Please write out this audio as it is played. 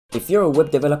If you're a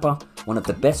web developer, one of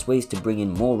the best ways to bring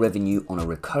in more revenue on a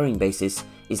recurring basis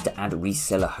is to add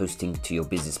reseller hosting to your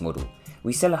business model.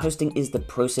 Reseller hosting is the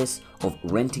process of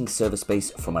renting server space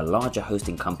from a larger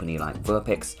hosting company like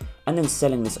Verpex and then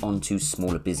selling this on to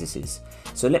smaller businesses.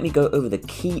 So let me go over the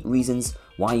key reasons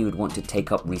why you would want to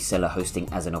take up reseller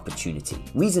hosting as an opportunity.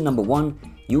 Reason number one,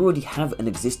 you already have an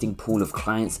existing pool of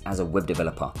clients as a web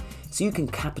developer, so you can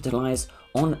capitalize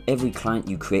on every client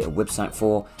you create a website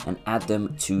for and add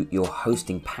them to your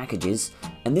hosting packages,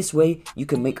 and this way you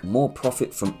can make more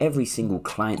profit from every single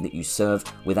client that you serve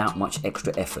without much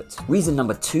extra effort. Reason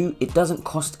number two, it doesn't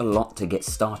cost a lot to get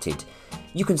started.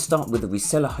 You can start with a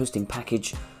reseller hosting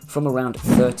package from around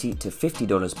 $30 to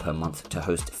 $50 per month to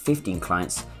host 15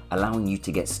 clients, allowing you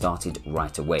to get started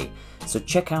right away. So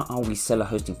check out our reseller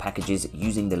hosting packages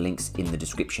using the links in the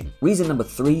description. Reason number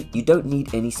three, you don't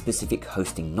need any specific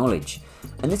hosting knowledge.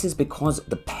 And this is because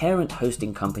the parent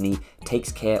hosting company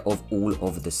takes care of all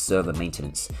of the server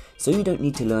maintenance. So you don't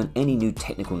need to learn any new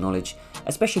technical knowledge,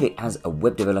 especially as a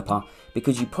web developer,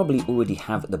 because you probably already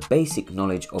have the basic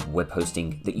knowledge of web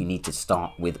hosting that you need to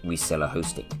start with reseller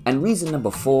hosting. And reason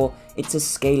number four, it's a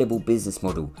scalable business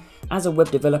model. As a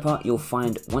web developer, you'll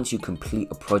find once you complete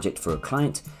a project for a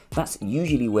client, that's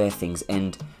usually where things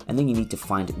end, and then you need to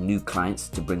find new clients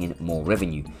to bring in more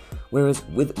revenue. Whereas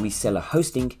with reseller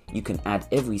hosting, you can add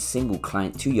every single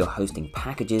client to your hosting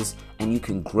packages and you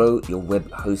can grow your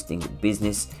web hosting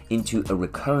business into a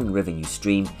recurring revenue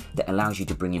stream that allows you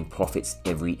to bring in profits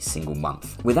every single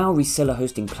month. With our reseller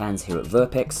hosting plans here at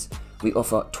Verpex, we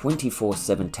offer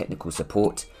 24/7 technical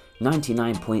support,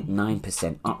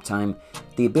 99.9% uptime,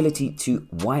 the ability to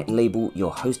white label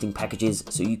your hosting packages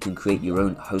so you can create your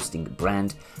own hosting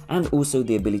brand, and also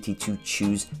the ability to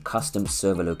choose custom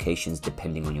server locations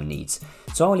depending on your needs.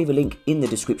 So I'll leave a link in the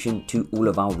description to all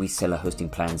of our reseller hosting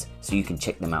plans so you can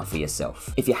check them out for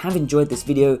yourself. If you have enjoyed this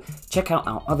video, check out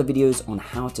our other videos on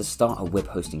how to start a web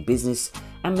hosting business,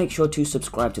 and make sure to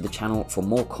subscribe to the channel for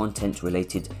more content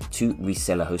related to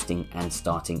reseller hosting and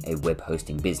starting a web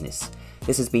hosting business.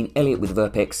 This has been Elliot with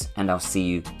Verpex, and I'll see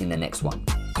you in the next one.